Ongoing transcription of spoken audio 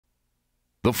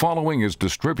The following is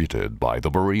distributed by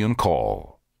the Berean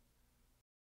Call.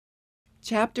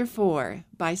 Chapter 4,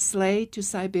 By Sleigh to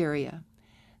Siberia.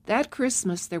 That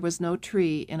Christmas there was no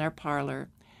tree in our parlor,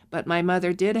 but my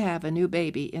mother did have a new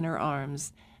baby in her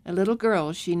arms, a little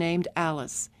girl she named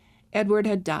Alice. Edward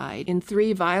had died in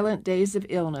 3 violent days of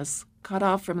illness, cut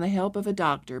off from the help of a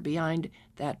doctor behind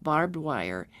that barbed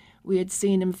wire. We had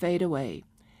seen him fade away.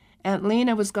 Aunt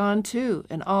Lena was gone too,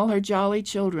 and all her jolly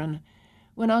children.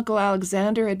 When Uncle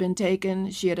Alexander had been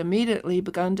taken, she had immediately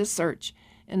begun to search,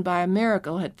 and by a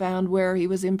miracle had found where he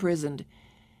was imprisoned.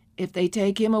 "If they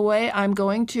take him away, I'm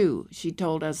going too," she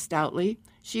told us stoutly.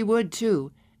 She would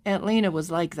too. Aunt Lena was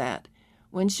like that.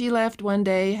 When she left one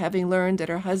day, having learned that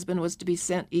her husband was to be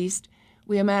sent east,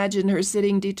 we imagined her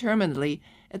sitting determinedly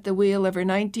at the wheel of her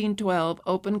 1912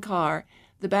 open car,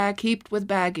 the back heaped with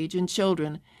baggage and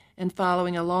children, and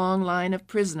following a long line of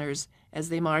prisoners as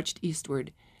they marched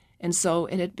eastward. And so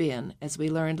it had been, as we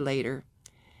learned later.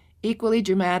 Equally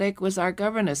dramatic was our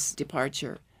governess'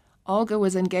 departure. Olga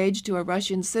was engaged to a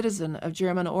Russian citizen of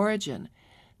German origin.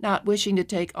 Not wishing to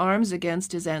take arms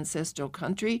against his ancestral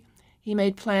country, he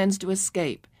made plans to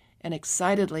escape, and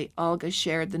excitedly Olga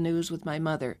shared the news with my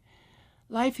mother.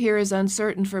 "Life here is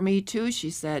uncertain for me, too," she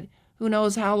said. "Who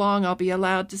knows how long I'll be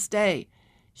allowed to stay?"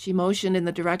 She motioned in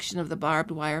the direction of the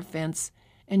barbed wire fence.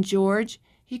 "And George,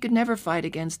 he could never fight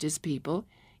against his people.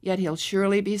 Yet he'll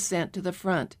surely be sent to the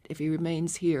front if he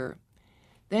remains here."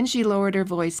 Then she lowered her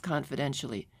voice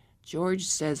confidentially. "George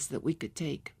says that we could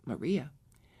take Maria."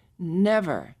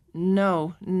 "Never.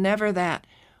 No, never that.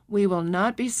 We will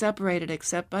not be separated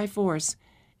except by force."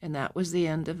 And that was the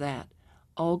end of that.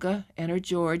 Olga and her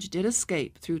George did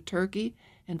escape through Turkey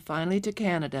and finally to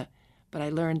Canada, but I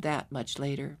learned that much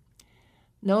later.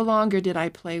 No longer did I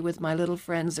play with my little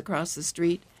friends across the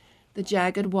street. The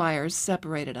jagged wires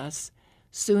separated us.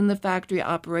 Soon the factory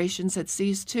operations had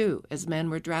ceased too, as men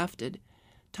were drafted.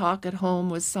 Talk at home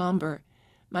was somber.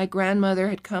 My grandmother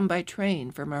had come by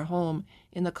train from her home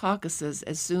in the Caucasus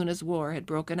as soon as war had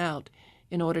broken out,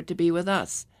 in order to be with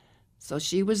us. So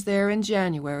she was there in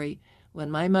January,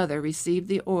 when my mother received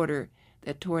the order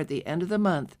that toward the end of the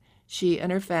month she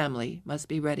and her family must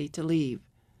be ready to leave.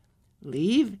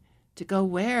 Leave? To go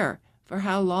where? For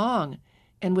how long?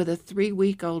 And with a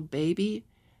 3-week-old baby?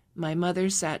 My mother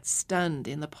sat stunned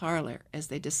in the parlor as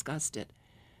they discussed it.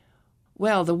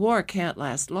 "Well, the war can't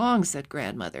last long," said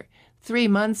Grandmother. 3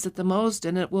 months at the most,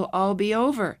 and it will all be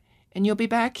over, and you'll be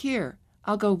back here.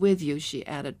 I'll go with you," she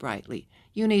added brightly.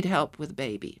 "You need help with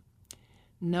baby."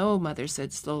 "No," Mother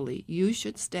said slowly, "you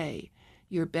should stay.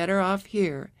 You're better off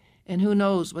here, and who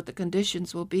knows what the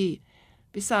conditions will be.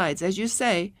 Besides, as you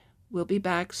say, we'll be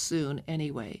back soon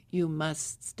anyway. You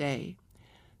must stay."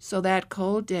 So that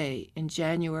cold day in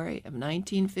January of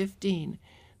 1915,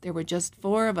 there were just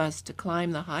 4 of us to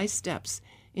climb the high steps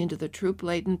into the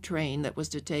troop-laden train that was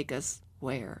to take us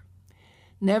where?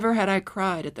 Never had I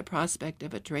cried at the prospect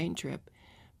of a train trip,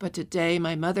 but today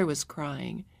my mother was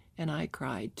crying, and I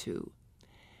cried too.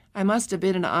 I must have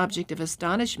been an object of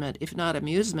astonishment, if not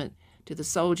amusement, to the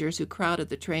soldiers who crowded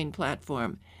the train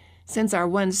platform. Since our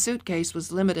one suitcase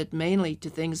was limited mainly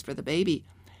to things for the baby,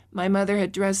 my mother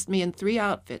had dressed me in 3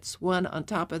 outfits, one on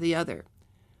top of the other.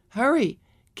 "Hurry!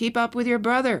 Keep up with your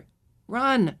brother!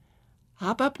 Run!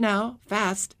 Hop up now,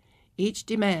 fast!" Each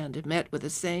demand met with the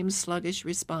same sluggish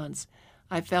response.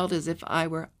 I felt as if I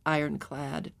were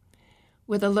ironclad.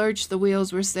 With a lurch, the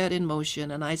wheels were set in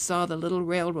motion, and I saw the little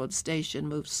railroad station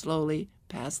move slowly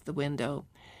past the window.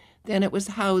 Then it was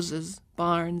houses,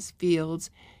 barns, fields,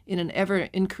 in an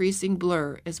ever-increasing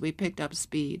blur as we picked up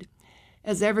speed.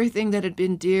 As everything that had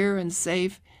been dear and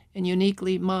safe and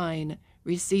uniquely mine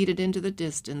receded into the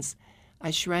distance, I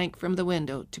shrank from the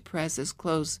window to press as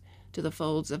close to the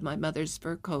folds of my mother's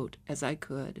fur coat as I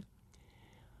could.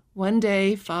 One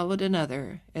day followed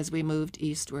another as we moved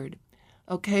eastward.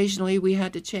 Occasionally we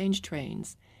had to change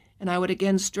trains, and I would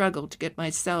again struggle to get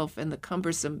myself and the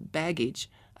cumbersome baggage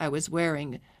I was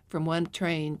wearing from one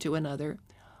train to another.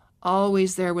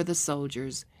 Always there were the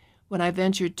soldiers. When I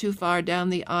ventured too far down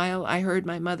the aisle, I heard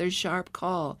my mother's sharp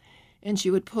call, and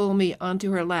she would pull me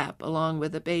onto her lap along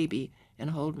with the baby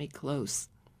and hold me close.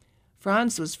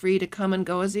 Franz was free to come and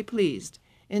go as he pleased.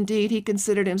 Indeed, he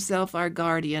considered himself our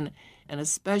guardian, and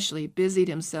especially busied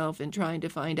himself in trying to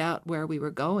find out where we were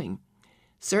going.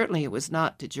 Certainly it was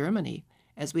not to Germany,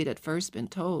 as we'd at first been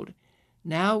told.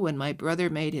 Now, when my brother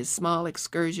made his small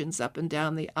excursions up and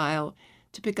down the aisle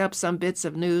to pick up some bits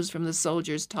of news from the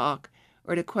soldiers' talk,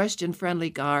 or to question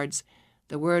friendly guards,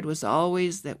 the word was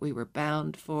always that we were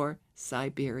bound for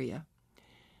Siberia.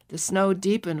 The snow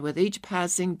deepened with each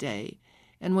passing day,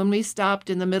 and when we stopped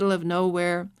in the middle of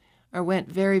nowhere, or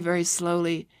went very, very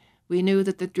slowly, we knew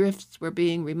that the drifts were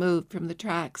being removed from the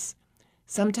tracks.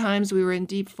 Sometimes we were in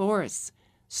deep forests,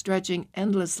 stretching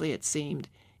endlessly, it seemed,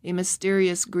 a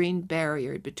mysterious green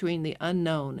barrier between the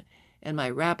unknown and my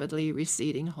rapidly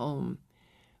receding home.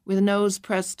 With nose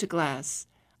pressed to glass,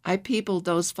 I peopled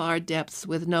those far depths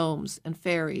with gnomes and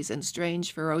fairies and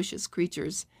strange ferocious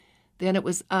creatures. Then it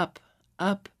was up,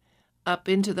 up, up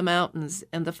into the mountains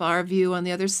and the far view on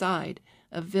the other side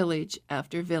of village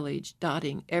after village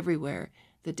dotting everywhere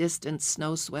the distant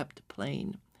snow-swept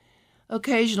plain.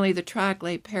 Occasionally the track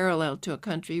lay parallel to a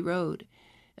country road,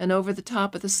 and over the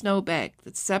top of the snowbank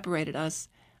that separated us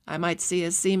I might see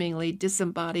a seemingly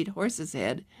disembodied horse's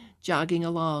head jogging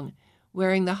along,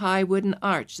 wearing the high wooden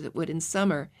arch that would in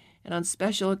summer and on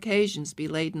special occasions be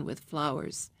laden with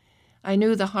flowers. I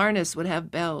knew the harness would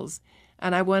have bells,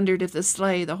 and I wondered if the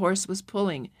sleigh the horse was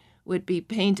pulling would be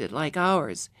painted like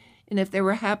ours, and if there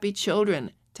were happy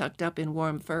children tucked up in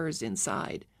warm furs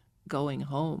inside, going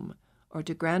home or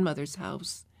to grandmother's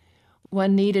house.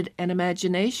 One needed an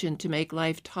imagination to make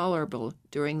life tolerable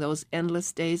during those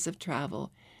endless days of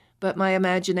travel, but my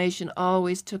imagination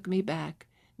always took me back,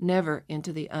 never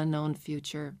into the unknown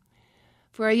future.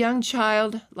 For a young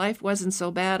child, life wasn't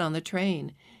so bad on the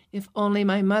train, if only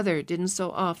my mother didn't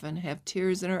so often have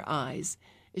tears in her eyes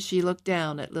as she looked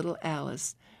down at little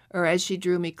Alice, or as she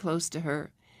drew me close to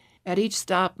her. At each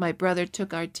stop my brother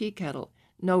took our tea kettle.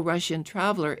 No Russian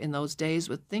traveler in those days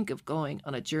would think of going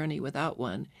on a journey without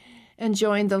one, and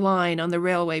joined the line on the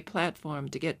railway platform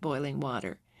to get boiling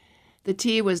water. The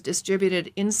tea was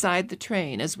distributed inside the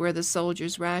train, as were the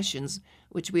soldiers' rations,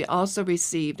 which we also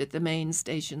received at the main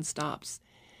station stops.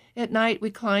 At night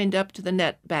we climbed up to the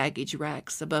net baggage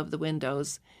racks above the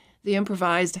windows. The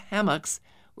improvised hammocks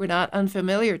were not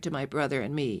unfamiliar to my brother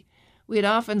and me. We had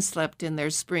often slept in their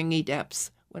springy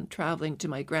depths when traveling to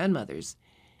my grandmother's.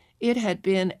 It had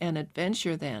been an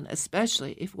adventure then,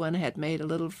 especially if one had made a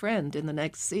little friend in the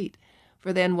next seat,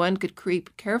 for then one could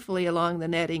creep carefully along the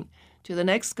netting to the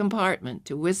next compartment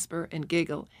to whisper and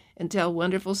giggle and tell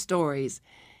wonderful stories,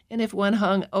 and if one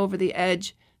hung over the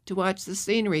edge, to watch the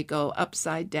scenery go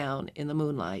upside down in the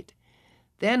moonlight.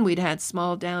 Then we'd had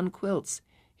small down quilts.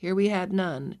 Here we had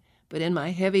none, but in my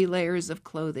heavy layers of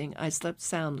clothing I slept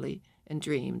soundly and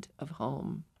dreamed of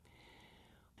home.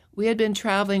 We had been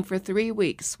traveling for 3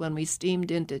 weeks when we steamed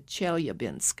into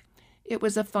Chelyabinsk. It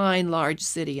was a fine, large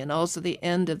city and also the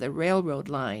end of the railroad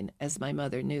line, as my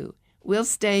mother knew. "We'll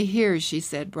stay here," she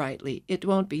said brightly. "It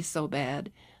won't be so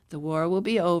bad. The war will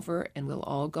be over and we'll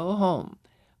all go home.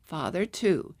 Father,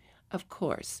 too. Of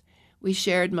course." We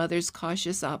shared Mother's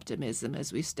cautious optimism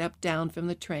as we stepped down from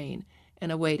the train and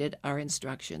awaited our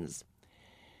instructions.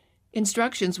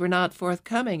 Instructions were not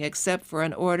forthcoming except for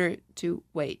an order to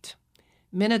wait.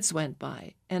 Minutes went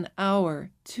by, an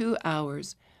hour, 2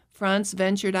 hours. Franz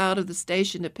ventured out of the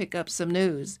station to pick up some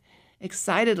news.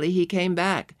 Excitedly he came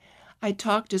back. I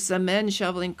talked to some men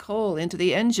shoveling coal into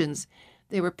the engines.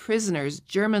 They were prisoners,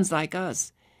 Germans like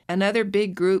us. Another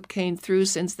big group came through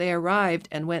since they arrived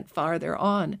and went farther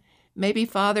on. Maybe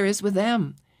Father is with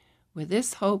them. With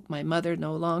this hope, my mother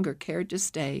no longer cared to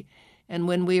stay, and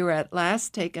when we were at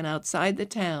last taken outside the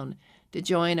town to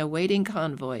join a waiting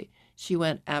convoy, she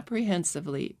went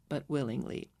apprehensively but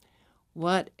willingly.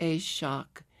 What a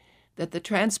shock! That the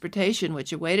transportation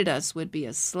which awaited us would be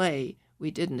a sleigh,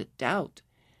 we didn't doubt.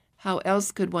 How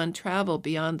else could one travel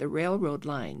beyond the railroad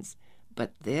lines?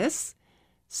 But this?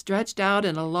 Stretched out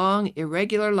in a long,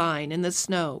 irregular line in the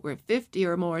snow were 50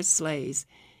 or more sleighs,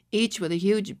 each with a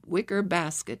huge wicker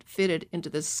basket fitted into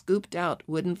the scooped-out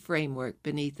wooden framework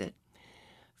beneath it.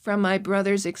 From my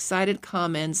brother's excited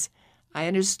comments, I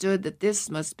understood that this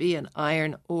must be an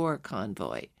iron ore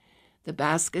convoy. The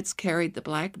baskets carried the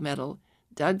black metal,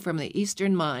 dug from the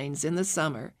eastern mines in the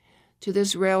summer, to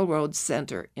this railroad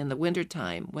center in the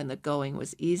wintertime when the going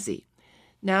was easy.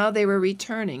 Now they were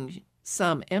returning,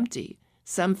 some empty,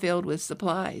 some filled with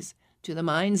supplies, to the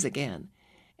mines again,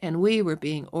 and we were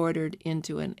being ordered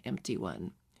into an empty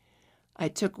one. I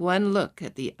took one look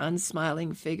at the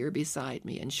unsmiling figure beside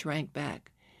me and shrank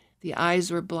back. The eyes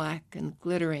were black and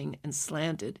glittering and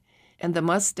slanted, and the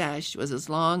mustache was as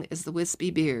long as the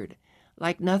wispy beard,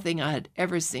 like nothing I had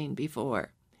ever seen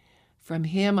before. From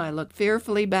him I looked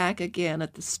fearfully back again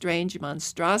at the strange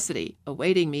monstrosity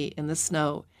awaiting me in the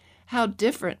snow. How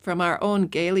different from our own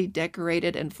gaily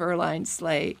decorated and fur-lined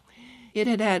sleigh. It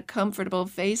had had comfortable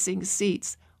facing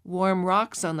seats, warm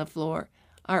rocks on the floor,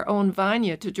 our own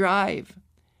Vanya to drive.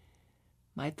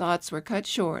 My thoughts were cut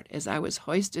short as I was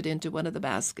hoisted into one of the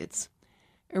baskets.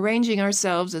 Arranging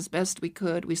ourselves as best we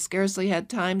could, we scarcely had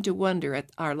time to wonder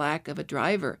at our lack of a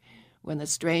driver when the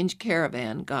strange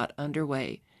caravan got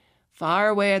underway. Far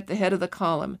away at the head of the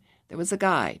column there was a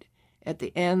guide. At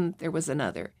the end there was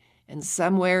another, and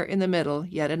somewhere in the middle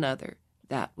yet another.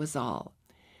 That was all.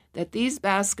 That these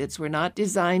baskets were not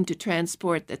designed to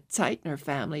transport the Zeitner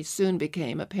family soon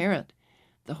became apparent.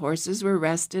 The horses were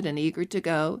rested and eager to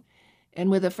go, and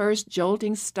with the first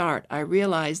jolting start I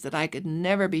realized that I could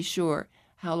never be sure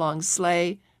how long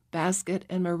Sleigh, basket,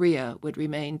 and Maria would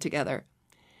remain together.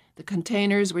 The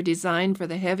containers were designed for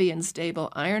the heavy and stable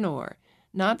iron ore,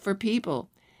 not for people,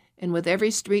 and with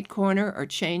every street corner or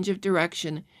change of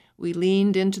direction we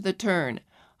leaned into the turn,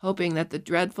 hoping that the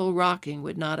dreadful rocking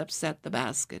would not upset the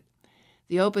basket.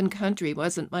 The open country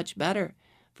wasn't much better,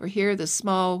 for here the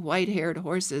small, white-haired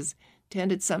horses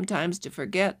tended sometimes to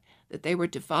forget that they were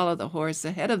to follow the horse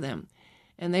ahead of them,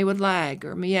 and they would lag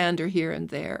or meander here and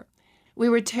there. We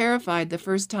were terrified the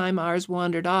first time ours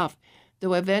wandered off,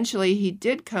 though eventually he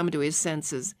did come to his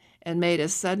senses and made a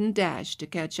sudden dash to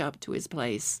catch up to his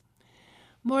place.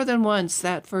 More than once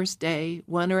that first day,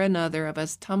 one or another of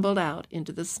us tumbled out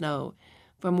into the snow,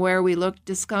 from where we looked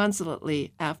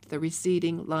disconsolately after the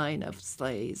receding line of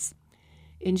sleighs.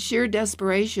 In sheer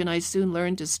desperation, I soon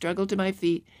learned to struggle to my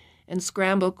feet and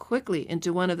scramble quickly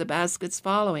into one of the baskets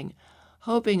following,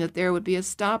 hoping that there would be a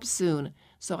stop soon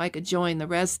so I could join the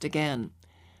rest again.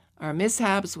 Our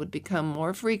mishaps would become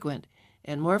more frequent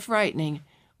and more frightening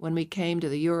when we came to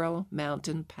the Ural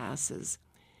mountain passes.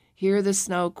 Here the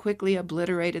snow quickly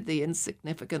obliterated the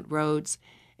insignificant roads,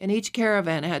 and each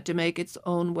caravan had to make its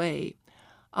own way.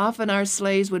 Often our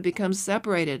sleighs would become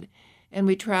separated, and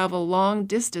we traveled long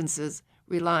distances,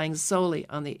 relying solely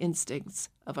on the instincts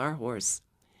of our horse.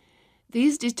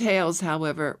 These details,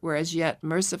 however, were as yet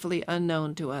mercifully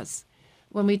unknown to us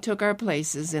when we took our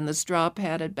places in the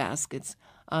straw-padded baskets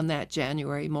on that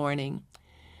January morning.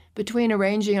 Between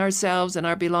arranging ourselves and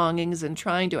our belongings and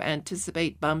trying to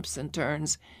anticipate bumps and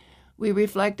turns, we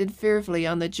reflected fearfully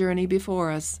on the journey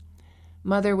before us.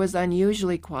 Mother was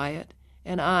unusually quiet,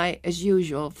 and I, as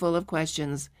usual, full of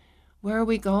questions. Where are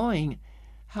we going?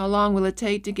 How long will it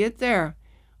take to get there?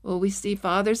 Will we see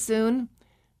Father soon?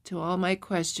 To all my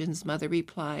questions, Mother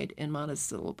replied in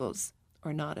monosyllables,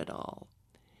 or not at all.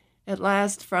 At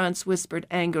last, Franz whispered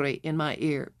angrily in my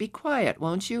ear, "Be quiet,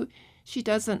 won't you? She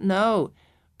doesn't know.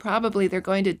 Probably they're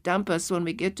going to dump us when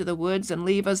we get to the woods and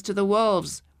leave us to the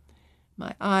wolves."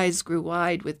 My eyes grew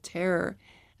wide with terror,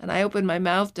 and I opened my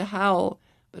mouth to howl,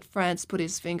 but Franz put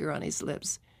his finger on his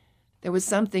lips. There was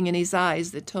something in his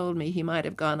eyes that told me he might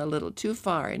have gone a little too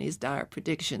far in his dire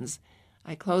predictions.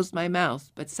 I closed my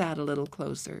mouth, but sat a little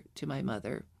closer to my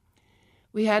mother.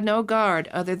 We had no guard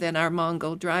other than our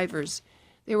Mongol drivers.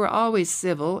 They were always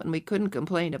civil, and we couldn't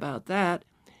complain about that,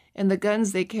 and the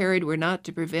guns they carried were not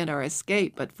to prevent our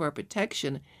escape, but for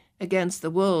protection against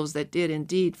the wolves that did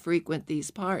indeed frequent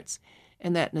these parts,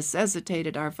 and that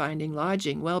necessitated our finding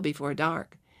lodging well before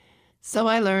dark. So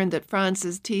I learned that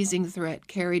Franz's teasing threat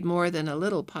carried more than a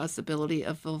little possibility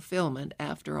of fulfillment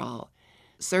after all.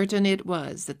 Certain it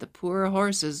was that the poor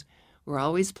horses were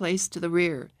always placed to the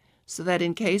rear, so that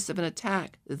in case of an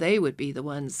attack they would be the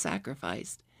ones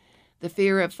sacrificed. The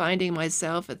fear of finding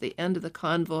myself at the end of the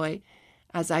convoy,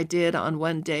 as I did on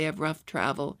one day of rough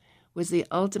travel, was the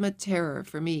ultimate terror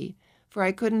for me, for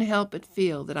I couldn't help but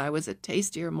feel that I was a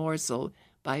tastier morsel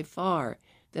by far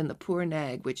than the poor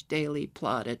nag which daily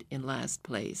plodded in last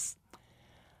place.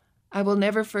 I will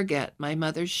never forget my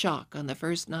mother's shock on the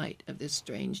first night of this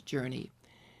strange journey.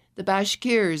 The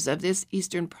Bashkirs of this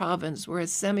eastern province were a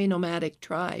semi-nomadic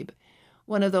tribe,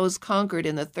 one of those conquered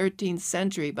in the 13th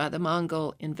century by the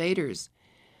Mongol invaders.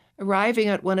 Arriving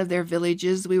at one of their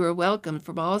villages, we were welcomed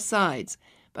from all sides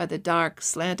by the dark,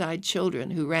 slant-eyed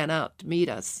children who ran out to meet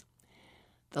us.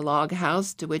 The log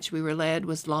house to which we were led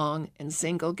was long and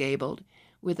single-gabled,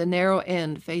 with a narrow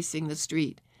end facing the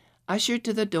street. Ushered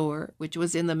to the door, which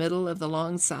was in the middle of the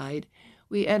long side,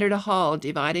 we entered a hall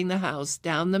dividing the house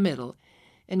down the middle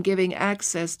and giving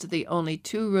access to the only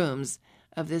 2 rooms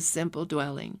of this simple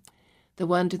dwelling. The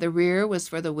one to the rear was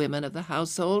for the women of the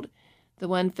household. The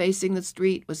one facing the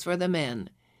street was for the men.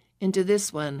 Into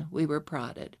this one we were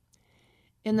prodded.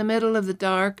 In the middle of the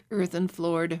dark,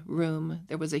 earthen-floored room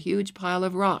there was a huge pile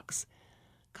of rocks,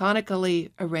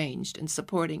 conically arranged and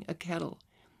supporting a kettle.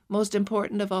 Most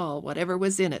important of all, whatever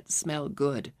was in it smelled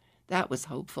good. That was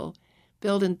hopeful.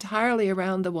 Built entirely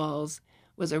around the walls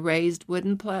was a raised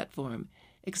wooden platform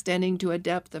extending to a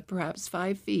depth of perhaps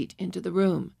 5 feet into the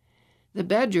room. The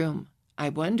bedroom, I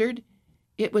wondered?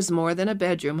 It was more than a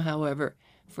bedroom, however,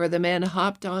 for the men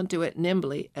hopped onto it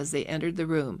nimbly as they entered the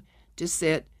room, to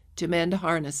sit, to mend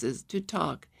harnesses, to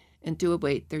talk, and to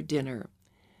await their dinner.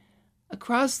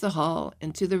 Across the hall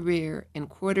and to the rear, in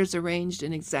quarters arranged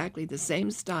in exactly the same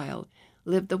style,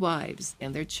 lived the wives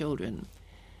and their children.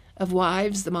 Of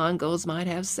wives, the Mongols might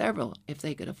have several, if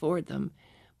they could afford them,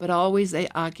 but always they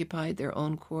occupied their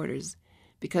own quarters.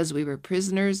 Because we were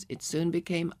prisoners, it soon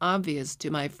became obvious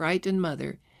to my frightened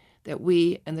mother that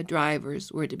we and the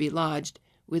drivers were to be lodged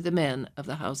with the men of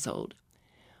the household.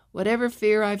 Whatever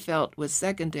fear I felt was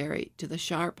secondary to the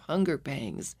sharp hunger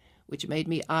pangs which made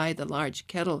me eye the large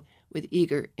kettle with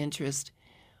eager interest.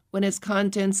 When its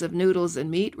contents of noodles and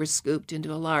meat were scooped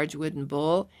into a large wooden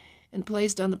bowl and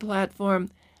placed on the platform,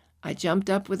 I jumped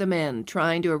up with the men,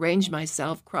 trying to arrange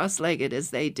myself cross-legged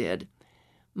as they did.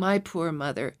 My poor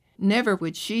mother, never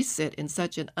would she sit in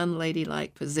such an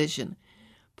unladylike position.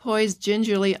 Poised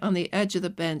gingerly on the edge of the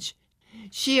bench,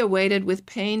 she awaited with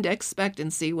pained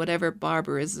expectancy whatever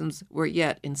barbarisms were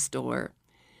yet in store.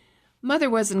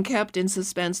 Mother wasn't kept in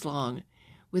suspense long.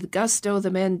 With gusto, the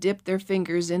men dipped their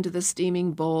fingers into the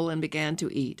steaming bowl and began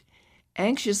to eat.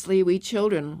 Anxiously, we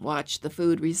children watched the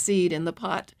food recede in the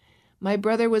pot. My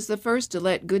brother was the first to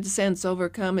let good sense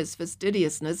overcome his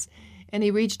fastidiousness, and he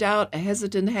reached out a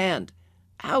hesitant hand.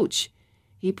 Ouch!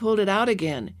 He pulled it out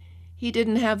again. He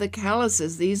didn't have the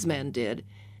calluses these men did.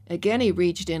 Again he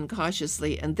reached in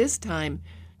cautiously, and this time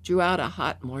drew out a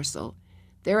hot morsel.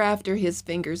 Thereafter his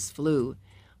fingers flew.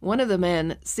 One of the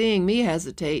men, seeing me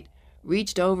hesitate,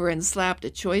 reached over and slapped a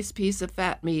choice piece of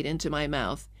fat meat into my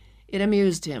mouth. It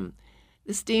amused him.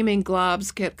 The steaming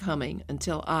globs kept coming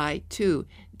until I, too,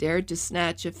 dared to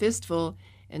snatch a fistful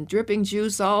and, dripping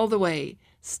juice all the way,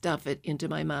 stuff it into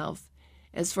my mouth.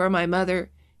 As for my mother,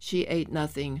 she ate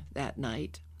nothing that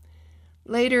night.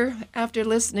 Later, after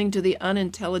listening to the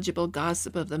unintelligible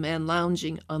gossip of the men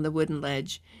lounging on the wooden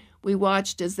ledge, we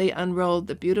watched as they unrolled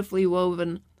the beautifully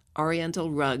woven Oriental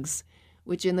rugs,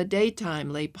 which in the daytime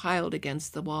lay piled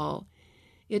against the wall.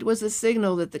 It was a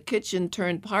signal that the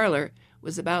kitchen-turned-parlor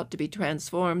was about to be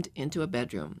transformed into a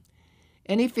bedroom.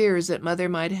 Any fears that Mother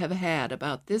might have had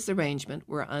about this arrangement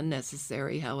were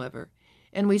unnecessary, however,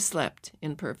 and we slept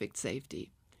in perfect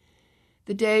safety.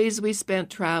 The days we spent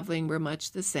traveling were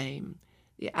much the same.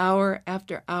 The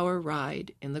hour-after-hour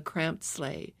ride in the cramped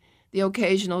sleigh, the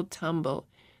occasional tumble,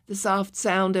 the soft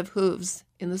sound of hooves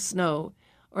in the snow,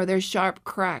 or their sharp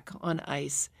crack on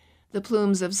ice, the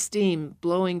plumes of steam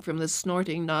blowing from the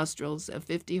snorting nostrils of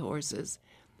 50 horses.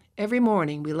 Every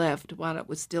morning we left while it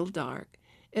was still dark.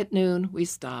 At noon we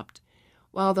stopped.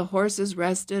 While the horses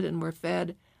rested and were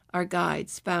fed, our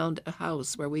guides found a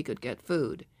house where we could get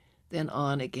food, then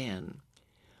on again.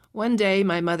 One day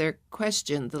my mother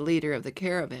questioned the leader of the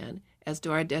caravan as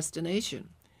to our destination.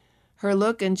 Her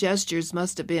look and gestures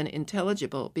must have been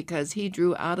intelligible because he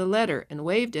drew out a letter and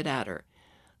waved it at her.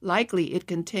 Likely it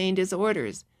contained his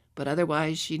orders, but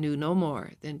otherwise she knew no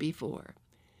more than before.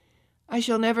 I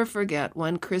shall never forget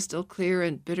one crystal-clear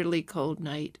and bitterly cold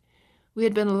night. We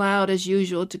had been allowed, as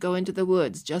usual, to go into the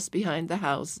woods just behind the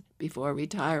house before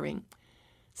retiring.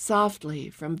 Softly,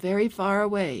 from very far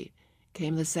away,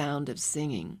 came the sound of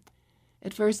singing.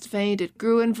 At first faint, it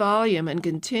grew in volume and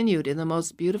continued in the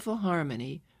most beautiful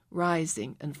harmony,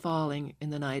 rising and falling in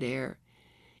the night air.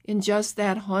 In just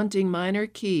that haunting minor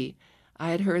key, I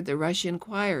had heard the Russian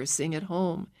choir sing at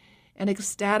home, and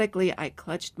ecstatically I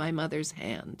clutched my mother's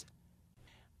hand.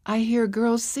 "I hear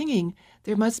girls singing.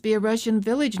 There must be a Russian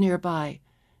village nearby."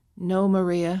 "No,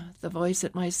 Maria," the voice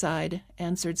at my side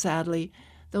answered sadly.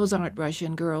 "Those aren't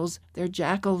Russian girls. They're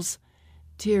jackals."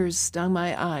 Tears stung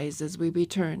my eyes as we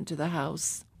returned to the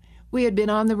house. We had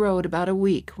been on the road about a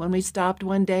week when we stopped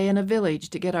one day in a village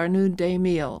to get our noonday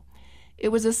meal. It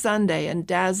was a Sunday and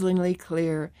dazzlingly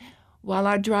clear. While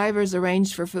our drivers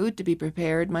arranged for food to be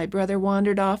prepared, my brother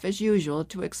wandered off as usual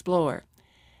to explore.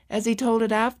 As he told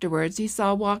it afterwards, he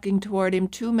saw walking toward him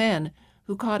 2 men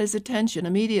who caught his attention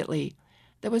immediately.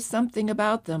 There was something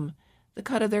about them, the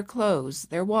cut of their clothes,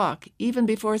 their walk. Even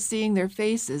before seeing their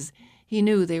faces, he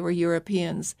knew they were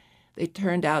Europeans. They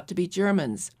turned out to be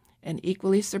Germans, and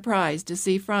equally surprised to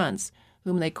see Franz,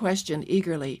 whom they questioned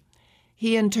eagerly.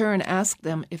 He in turn asked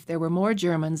them if there were more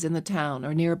Germans in the town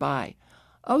or nearby.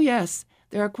 "Oh, yes,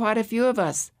 there are quite a few of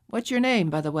us. What's your name,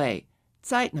 by the way?"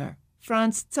 "Zeitner,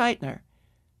 Franz Zeitner."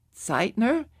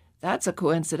 "Zeitner? That's a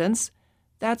coincidence.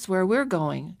 That's where we're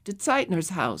going, to Zeitner's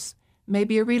house.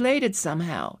 Maybe you're related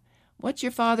somehow. What's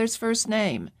your father's first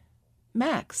name?"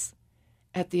 "Max."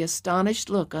 At the astonished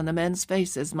look on the men's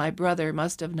faces, my brother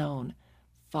must have known.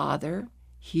 Father?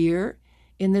 Here?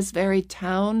 In this very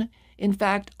town? In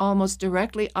fact, almost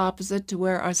directly opposite to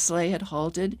where our sleigh had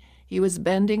halted, he was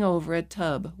bending over a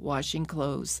tub, washing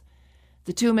clothes.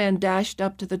 The 2 men dashed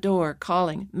up to the door,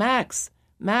 calling, "Max!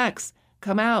 Max!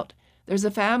 Come out! There's a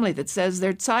family that says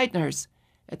they're Zeitners."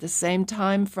 At the same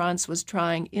time, Franz was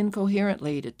trying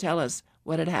incoherently to tell us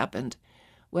what had happened,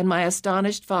 when my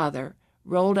astonished father,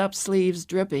 rolled-up sleeves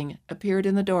dripping, appeared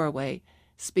in the doorway.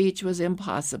 Speech was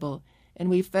impossible, and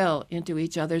we fell into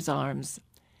each other's arms.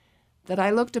 That I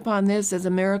looked upon this as a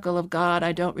miracle of God,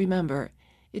 I don't remember.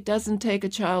 It doesn't take a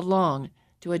child long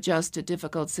to adjust to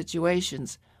difficult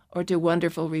situations or to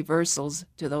wonderful reversals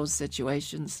to those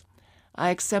situations. I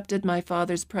accepted my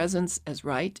father's presence as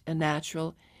right and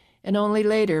natural, and only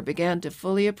later began to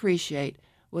fully appreciate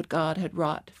what God had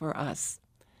wrought for us.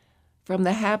 From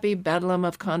the happy bedlam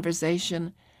of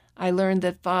conversation, I learned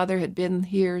that Father had been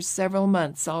here several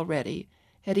months already,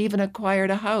 had even acquired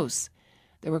a house.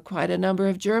 There were quite a number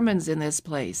of Germans in this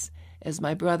place, as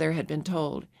my brother had been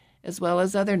told, as well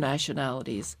as other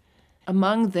nationalities.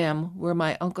 Among them were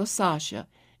my Uncle Sasha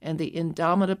and the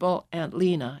indomitable Aunt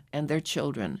Lena and their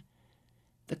children.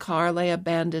 The car lay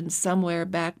abandoned somewhere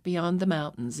back beyond the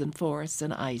mountains and forests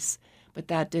and ice, but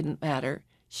that didn't matter.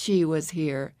 She was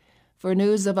here. For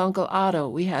news of Uncle Otto,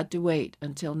 we had to wait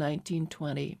until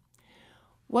 1920.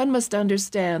 One must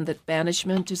understand that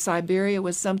banishment to Siberia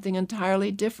was something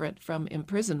entirely different from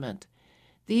imprisonment.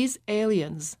 These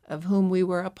aliens, of whom we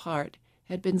were a part,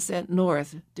 had been sent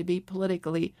north to be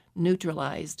politically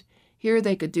neutralized. Here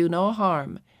they could do no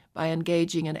harm by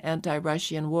engaging in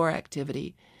anti-Russian war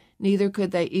activity. Neither could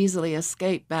they easily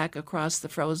escape back across the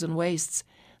frozen wastes.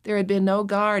 There had been no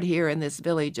guard here in this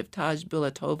village of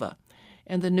Tajbulatova,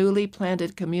 and the newly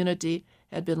planted community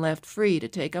had been left free to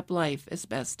take up life as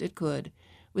best it could,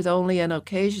 with only an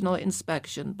occasional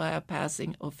inspection by a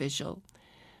passing official.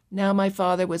 Now my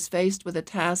father was faced with the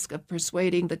task of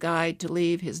persuading the guide to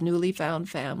leave his newly found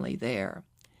family there.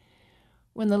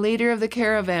 When the leader of the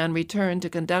caravan returned to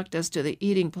conduct us to the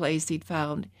eating place he'd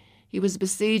found, he was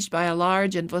besieged by a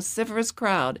large and vociferous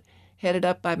crowd, headed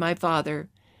up by my father.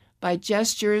 By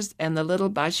gestures and the little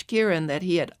Bashkirin that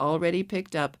he had already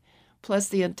picked up, plus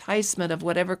the enticement of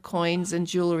whatever coins and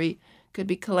jewelry could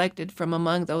be collected from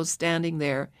among those standing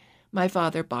there, my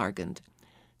father bargained.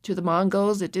 To the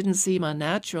Mongols it didn't seem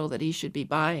unnatural that he should be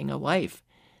buying a wife.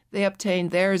 They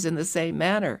obtained theirs in the same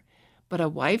manner. But a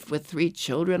wife with 3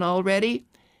 children already?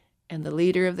 And the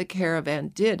leader of the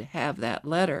caravan did have that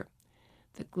letter.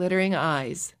 The glittering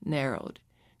eyes narrowed.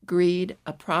 Greed,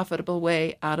 a profitable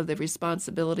way out of the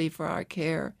responsibility for our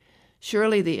care,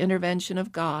 surely the intervention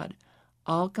of God,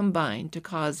 all combined to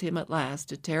cause him at last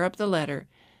to tear up the letter,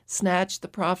 snatch the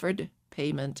proffered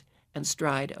payment, and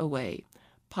stride away,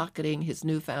 pocketing his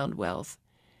newfound wealth.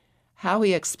 How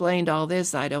he explained all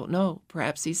this, I don't know.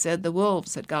 Perhaps he said the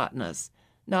wolves had gotten us.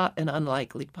 Not an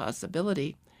unlikely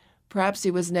possibility. Perhaps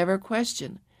he was never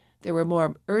questioned. There were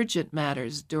more urgent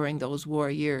matters during those war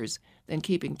years than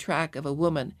keeping track of a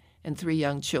woman and 3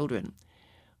 young children.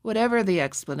 Whatever the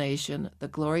explanation, the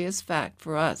glorious fact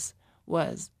for us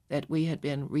was that we had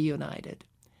been reunited.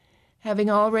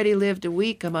 Having already lived a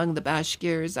week among the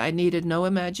Bashkirs, I needed no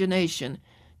imagination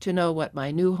to know what my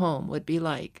new home would be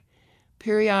like.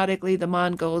 Periodically, the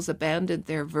Mongols abandoned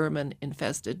their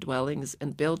vermin-infested dwellings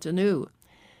and built anew,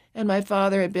 and my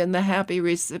father had been the happy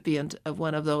recipient of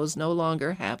one of those no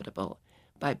longer habitable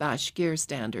by Bashkir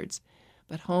standards.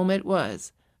 But home it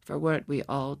was, for weren't we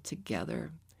all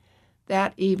together?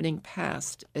 That evening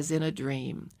passed as in a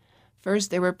dream.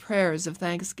 First there were prayers of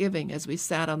thanksgiving as we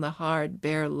sat on the hard,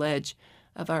 bare ledge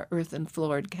of our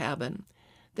earthen-floored cabin.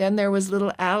 Then there was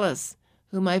little Alice,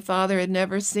 whom my father had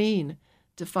never seen,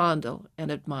 to fondle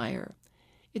and admire.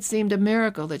 It seemed a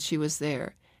miracle that she was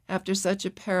there, after such a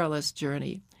perilous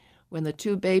journey, when the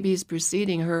 2 babies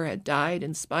preceding her had died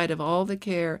in spite of all the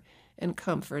care and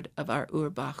comfort of our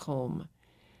Urbach home.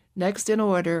 Next in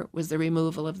order was the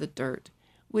removal of the dirt.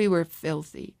 We were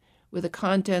filthy, with the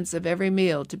contents of every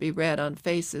meal to be read on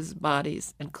faces,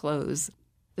 bodies, and clothes.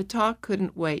 The talk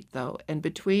couldn't wait, though, and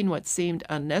between what seemed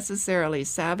unnecessarily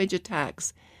savage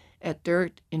attacks at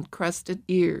dirt-encrusted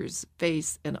ears,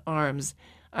 face, and arms,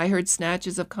 I heard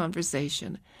snatches of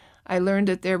conversation. I learned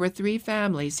that there were 3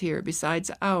 families here besides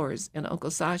ours and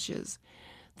Uncle Sasha's.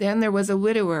 Then there was a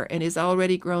widower and his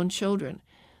already grown children.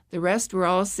 The rest were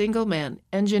all single men,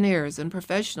 engineers and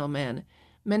professional men,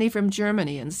 many from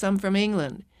Germany and some from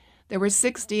England. There were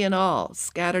 60 in all,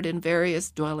 scattered in various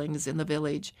dwellings in the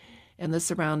village and the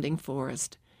surrounding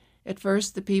forest. At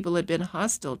first the people had been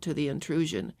hostile to the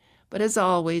intrusion, but as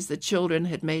always the children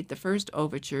had made the first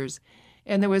overtures,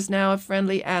 and there was now a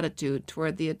friendly attitude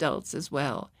toward the adults as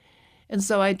well. And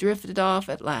so I drifted off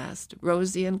at last,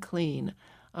 rosy and clean,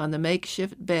 on the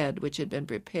makeshift bed which had been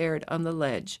prepared on the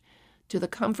ledge, to the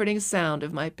comforting sound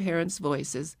of my parents'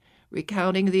 voices,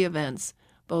 recounting the events,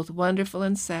 both wonderful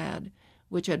and sad,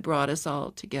 which had brought us all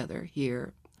together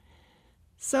here.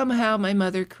 Somehow my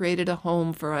mother created a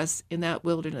home for us in that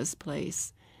wilderness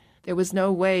place. There was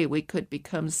no way we could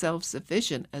become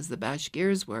self-sufficient as the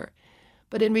Bashkirs were,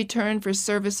 but in return for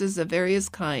services of various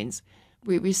kinds,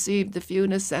 we received the few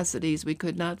necessities we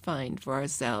could not find for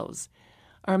ourselves.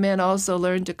 Our men also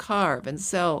learned to carve and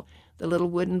sell the little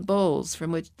wooden bowls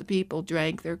from which the people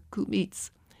drank their kumits,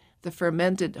 the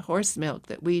fermented horse milk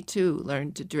that we too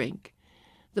learned to drink.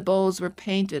 The bowls were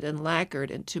painted and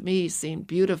lacquered and to me seemed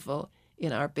beautiful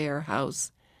in our bare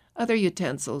house. Other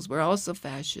utensils were also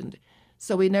fashioned,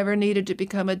 so we never needed to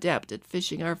become adept at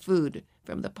fishing our food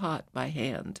from the pot by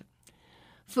hand.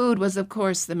 Food was, of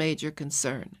course, the major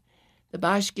concern. The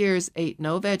Bashkirs ate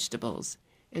no vegetables,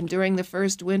 and during the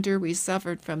first winter we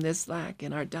suffered from this lack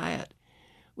in our diet.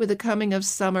 With the coming of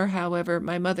summer, however,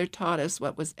 my mother taught us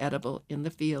what was edible in the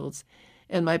fields,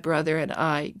 and my brother and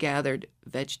I gathered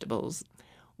vegetables.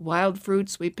 Wild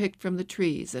fruits we picked from the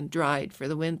trees and dried for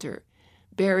the winter.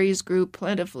 Berries grew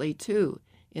plentifully, too,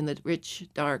 in the rich,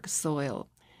 dark soil.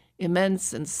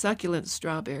 Immense and succulent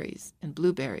strawberries and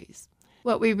blueberries.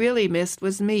 What we really missed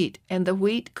was meat, and the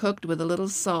wheat cooked with a little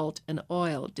salt and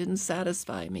oil didn't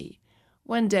satisfy me.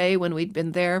 One day, when we'd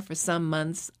been there for some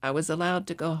months, I was allowed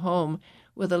to go home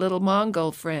with a little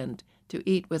Mongol friend to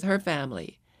eat with her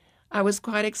family. I was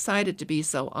quite excited to be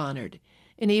so honored,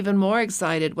 and even more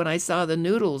excited when I saw the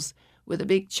noodles with the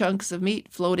big chunks of meat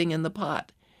floating in the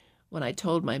pot. When I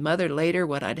told my mother later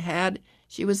what I'd had,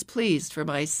 she was pleased for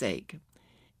my sake.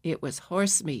 It was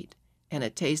horse meat, and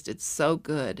it tasted so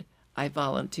good, I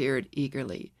volunteered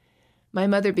eagerly. My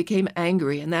mother became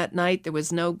angry, and that night there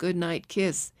was no good-night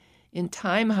kiss. In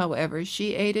time, however,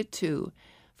 she ate it too.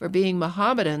 For being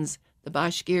Mohammedans, the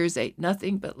Bashkirs ate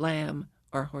nothing but lamb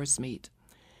or horse meat.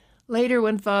 Later,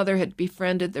 when Father had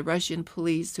befriended the Russian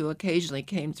police who occasionally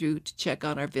came through to check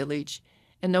on our village,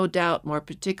 and no doubt more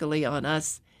particularly on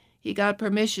us, he got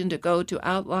permission to go to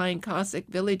outlying Cossack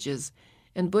villages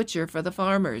and butcher for the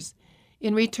farmers.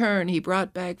 In return, he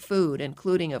brought back food,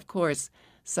 including, of course,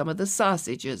 some of the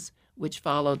sausages which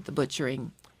followed the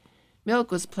butchering.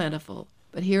 Milk was plentiful,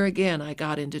 but here again I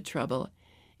got into trouble.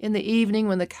 In the evening,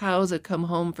 when the cows had come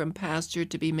home from pasture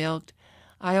to be milked,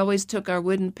 I always took our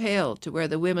wooden pail to where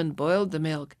the women boiled the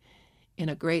milk in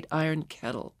a great iron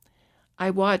kettle. I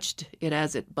watched it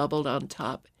as it bubbled on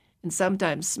top, and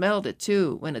sometimes smelled it,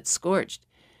 too, when it scorched.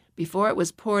 Before it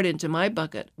was poured into my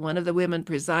bucket, one of the women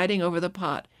presiding over the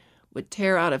pot would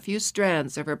tear out a few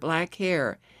strands of her black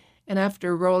hair, and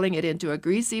after rolling it into a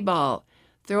greasy ball,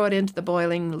 throw it into the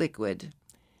boiling liquid.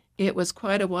 It was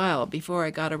quite a while before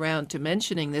I got around to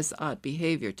mentioning this odd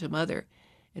behavior to Mother,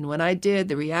 and when I did,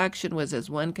 the reaction was as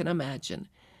one can imagine.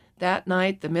 That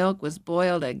night the milk was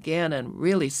boiled again and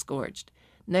really scorched.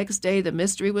 Next day the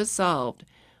mystery was solved,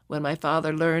 when my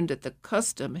father learned that the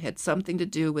custom had something to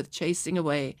do with chasing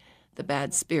away the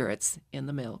bad spirits in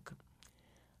the milk.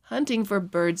 Hunting for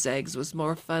birds' eggs was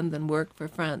more fun than work for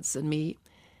Franz and me,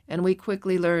 and we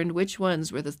quickly learned which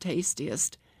ones were the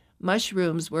tastiest.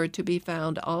 Mushrooms were to be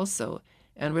found also,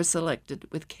 and were selected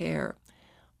with care.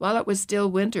 While it was still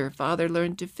winter, Father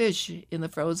learned to fish in the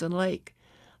frozen lake.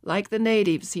 Like the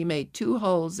natives, he made 2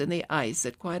 holes in the ice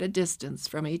at quite a distance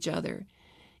from each other.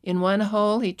 In one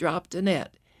hole he dropped a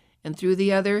net, and through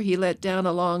the other he let down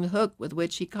a long hook with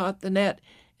which he caught the net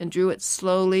and drew it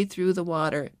slowly through the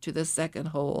water to the second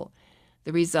hole.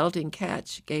 The resulting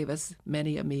catch gave us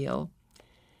many a meal.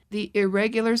 The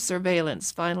irregular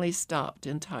surveillance finally stopped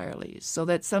entirely, so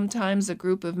that sometimes a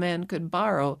group of men could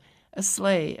borrow a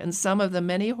sleigh and some of the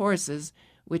many horses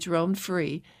which roamed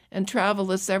free and travel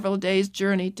the several days'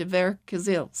 journey to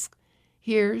Verkhovsk.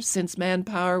 Here, since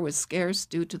manpower was scarce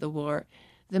due to the war,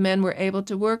 the men were able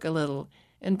to work a little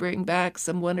and bring back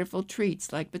some wonderful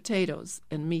treats like potatoes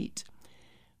and meat.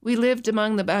 We lived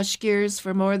among the Bashkirs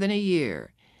for more than a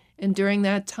year, and during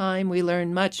that time we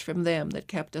learned much from them that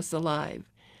kept us alive.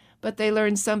 But they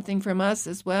learned something from us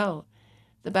as well.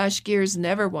 The Bashkirs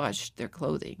never washed their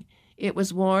clothing. It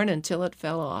was worn until it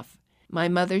fell off. My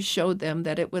mother showed them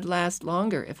that it would last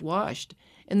longer if washed,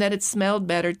 and that it smelled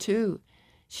better too.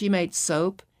 She made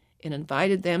soap and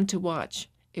invited them to watch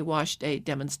a wash day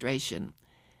demonstration.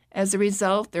 As a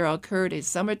result, there occurred a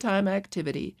summertime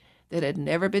activity that had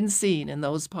never been seen in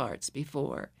those parts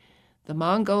before. The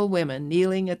Mongol women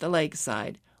kneeling at the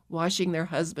lakeside, washing their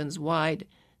husbands' wide,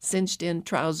 cinched-in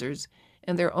trousers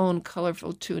and their own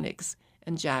colorful tunics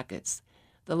and jackets.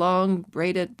 The long,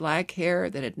 braided black hair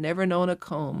that had never known a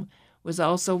comb was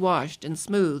also washed and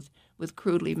smoothed with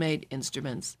crudely made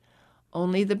instruments.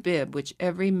 Only the bib which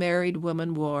every married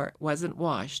woman wore wasn't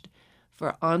washed,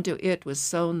 for onto it was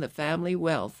sewn the family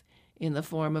wealth in the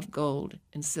form of gold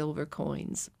and silver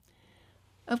coins.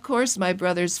 Of course, my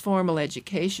brother's formal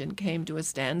education came to a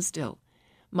standstill.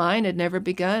 Mine had never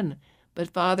begun, but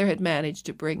Father had managed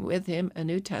to bring with him a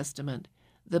New Testament,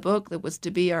 the book that was to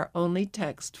be our only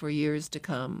text for years to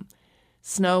come.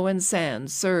 Snow and sand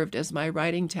served as my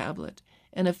writing tablet,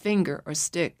 and a finger or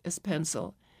stick as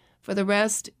pencil. For the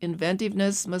rest,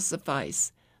 inventiveness must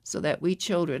suffice, so that we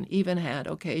children even had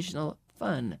occasional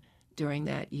fun during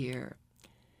that year.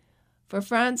 For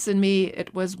Franz and me,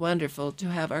 it was wonderful to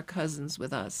have our cousins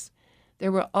with us.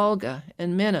 There were Olga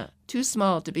and Minna, too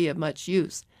small to be of much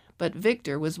use, but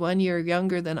Victor was 1 year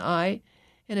younger than I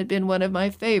and had been one of my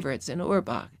favorites in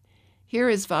Urbach. Here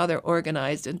his father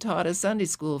organized and taught a Sunday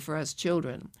school for us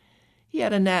children. He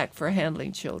had a knack for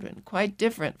handling children, quite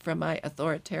different from my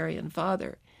authoritarian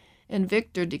father, and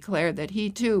Victor declared that he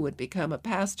too would become a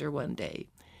pastor one day.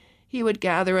 He would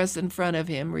gather us in front of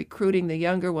him, recruiting the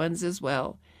younger ones as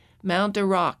well, mount a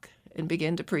rock, and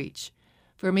begin to preach.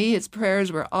 For me, his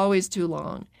prayers were always too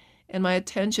long, and my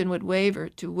attention would waver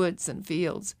to woods and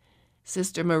fields.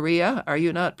 "Sister Maria, are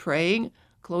you not praying?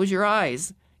 Close your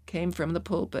eyes," came from the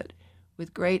pulpit.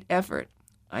 With great effort,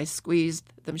 I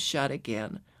squeezed them shut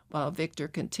again, while Victor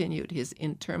continued his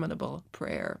interminable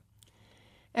prayer.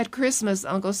 At Christmas,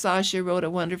 Uncle Sasha wrote a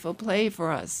wonderful play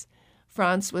for us.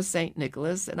 Franz was St.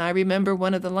 Nicholas, and I remember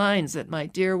one of the lines that my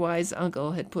dear wise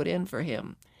uncle had put in for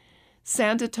him.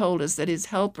 Santa told us that his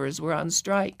helpers were on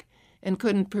strike and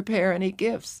couldn't prepare any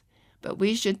gifts, but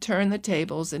we should turn the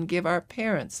tables and give our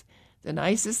parents the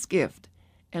nicest gift,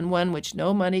 and one which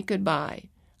no money could buy,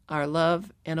 our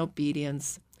love and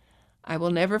obedience. I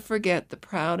will never forget the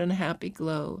proud and happy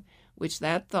glow which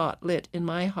that thought lit in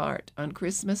my heart on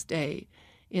Christmas Day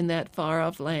in that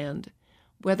far-off land.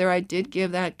 Whether I did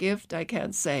give that gift, I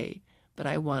can't say, but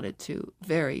I wanted to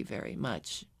very, very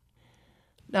much.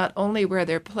 Not only were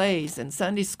there plays and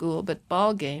Sunday school, but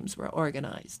ball games were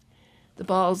organized. The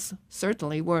balls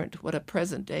certainly weren't what a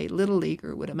present-day Little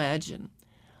Leaguer would imagine.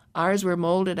 Ours were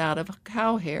molded out of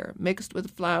cow hair mixed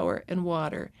with flour and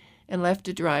water and left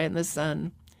to dry in the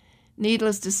sun.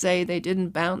 Needless to say, they didn't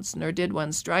bounce, nor did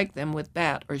one strike them with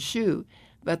bat or shoe,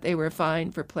 but they were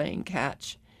fine for playing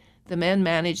catch. The men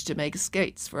managed to make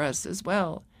skates for us as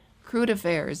well. Crude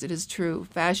affairs, it is true,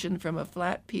 fashioned from a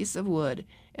flat piece of wood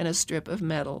and a strip of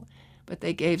metal, but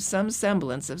they gave some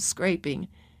semblance of scraping,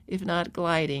 if not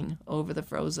gliding, over the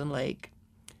frozen lake.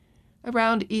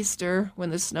 Around Easter, when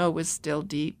the snow was still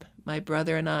deep, my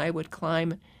brother and I would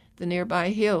climb the nearby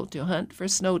hill to hunt for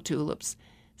snow tulips,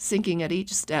 sinking at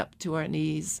each step to our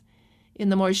knees. In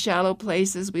the more shallow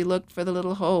places we looked for the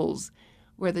little holes,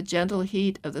 where the gentle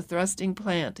heat of the thrusting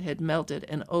plant had melted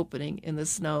an opening in the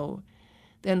snow.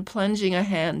 Then, plunging a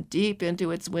hand deep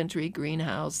into its wintry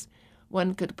greenhouse,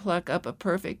 one could pluck up a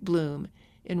perfect bloom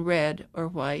in red or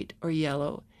white or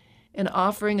yellow. An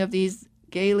offering of these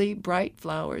gaily bright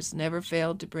flowers never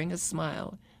failed to bring a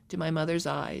smile to my mother's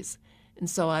eyes, and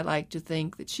so I like to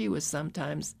think that she was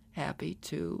sometimes happy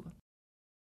too.